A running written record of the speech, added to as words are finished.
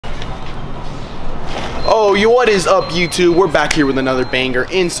Yo, what is up, YouTube? We're back here with another banger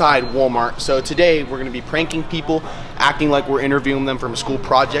inside Walmart. So today we're gonna be pranking people, acting like we're interviewing them from a school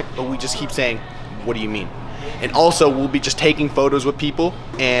project, but we just keep saying, what do you mean? And also we'll be just taking photos with people,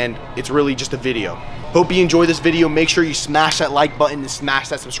 and it's really just a video. Hope you enjoy this video. Make sure you smash that like button and smash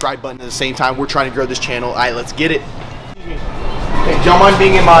that subscribe button at the same time. We're trying to grow this channel. All right, let's get it. Hey, do y'all mind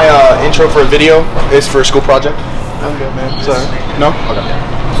being in my intro for a video? It's for a school project. I'm good, man. Sorry. No? Okay.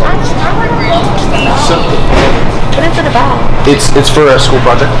 So, what is it about? It's for a school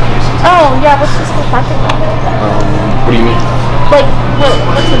project. Oh, yeah, what's the school project about? What do you mean? Like,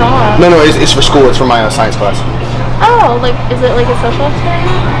 what's it on? No, it's for school. It's for my science class. Oh, like, is it like a social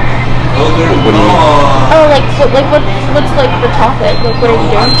experiment? What do you mean? Oh, what's like the topic? Like, what are you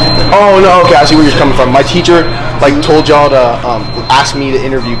doing? Oh, no, okay, I see where you're coming from. My teacher, like, told y'all to ask me to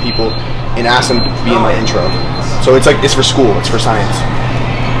interview people and ask them to be in my intro. So it's like, it's for school. It's for science.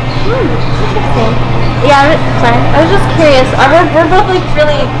 Interesting. Yeah, sorry. I was just curious. We're both like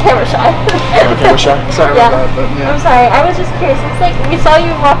really camera shy. Camera shy? Sorry about that, but yeah. I'm sorry. I was just curious. It's like we saw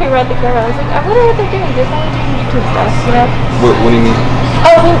you walking around the camera. I was like, I wonder what they're doing. They're probably doing YouTube stuff, you know? What do you mean?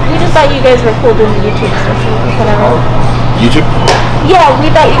 Oh, we just thought you guys were cool doing YouTube stuff or whatever. YouTube? Yeah, we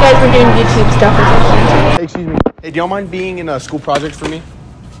thought you guys were doing YouTube stuff or something. Hey, excuse me. Hey, do y'all mind being in a school project for me?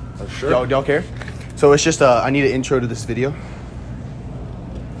 Sure. Y'all care? So it's just I need an intro to this video.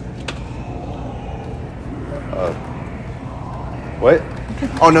 What?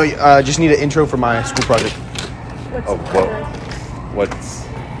 Oh no, just need an intro for my school project. What's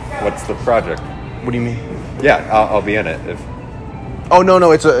the project? What do you mean? Yeah, I'll be in it. Oh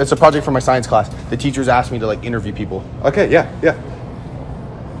no, it's a project for my science class. The teachers asked me to like interview people. Okay, yeah.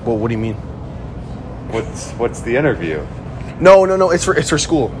 Well, what do you mean? What's the interview? No, it's for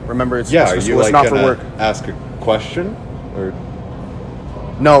school. Remember, it's for school. It's not for work. Ask a question or?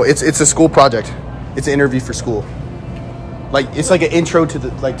 No, it's a school project. It's an interview for school. Like it's like an intro to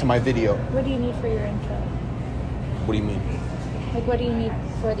to my video. What do you need for your intro? What do you mean? Like, what do you need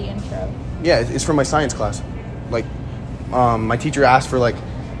for the intro? Yeah, it's for my science class. Like, my teacher asked for like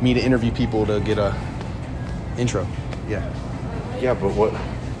me to interview people to get a intro. Yeah. Yeah, but what?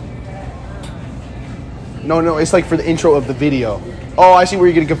 No, it's like for the intro of the video. Oh, I see where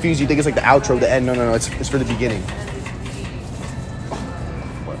you're getting confused. You think it's like the outro, the end. No, it's for the beginning.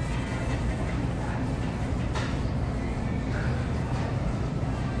 What?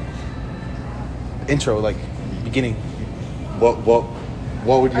 Intro, like beginning. What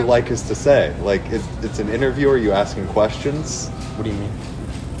would you like us to say? Like, it's an interview, or are you asking questions? What do you mean?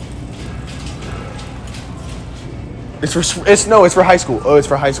 It's for high school. Oh, it's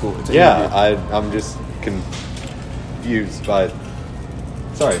for high school. It's an interview. I'm just confused by.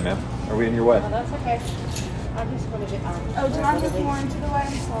 Sorry, ma'am. Are we in your way? Oh, that's okay. I just want to get out. Oh, do I move more into the way?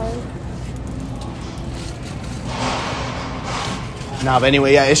 I'm sorry. Nah, but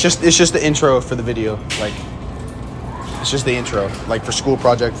anyway, yeah, it's just the intro for the video. Like, it's just the intro, like for school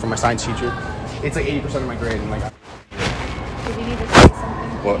project for my science teacher. It's like 80% of my grade, and like. Did you need to say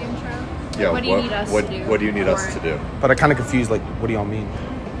something for the intro? Yeah. What do you need us to do? What do you need us to do? But I kind of confused. Like, what do y'all mean?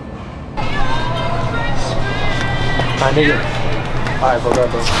 God damn.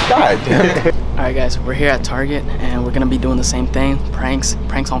 Alright guys, we're here at Target and we're gonna be doing the same thing. Pranks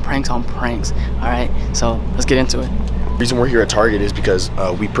on pranks. Alright, so let's get into it. The reason we're here at Target is because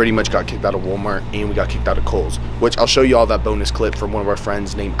we pretty much got kicked out of Walmart and we got kicked out of Kohl's, which I'll show you all that bonus clip from one of our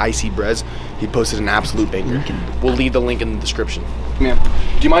friends named Icy Brez. He posted an absolute banger. We'll leave the link in the description. Ma'am,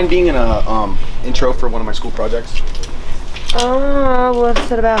 do you mind being in a intro for one of my school projects?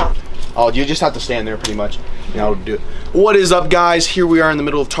 What's it about? Oh, you just have to stand there pretty much. I'll do it. What is up, guys? Here we are in the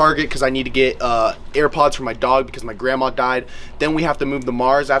middle of Target because I need to get AirPods for my dog because my grandma died. Then we have to move to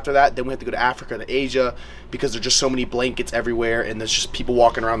Mars after that. Then we have to go to Africa, to Asia, because there's just so many blankets everywhere and there's just people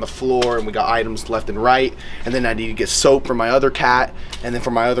walking around the floor and we got items left and right. And then I need to get soap for my other cat. And then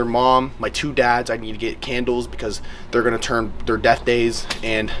for my other mom, my two dads, I need to get candles because they're going to turn their death days.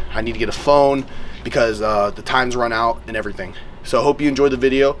 And I need to get a phone because the time's run out and everything. So I hope you enjoyed the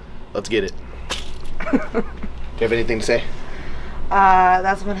video. Let's get it. Do you have anything to say?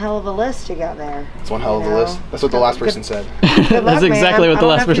 That's one hell of a list you got there. It's one hell of a list. That's what the last person said. Good luck, That's exactly what the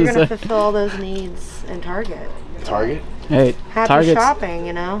last person said. You're gonna fulfill all those needs in Target. Target? Hey, Happy Target's shopping,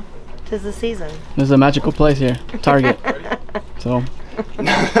 you know. 'Tis the season. This is a magical place here, Target. So.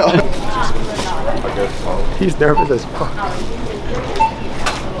 He's nervous as fuck.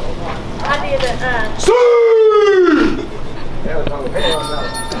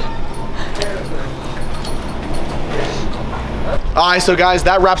 Alright, so guys,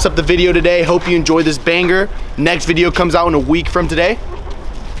 that wraps up the video today. Hope you enjoyed this banger. Next video comes out in a week from today.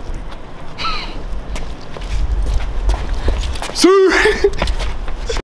 Alright.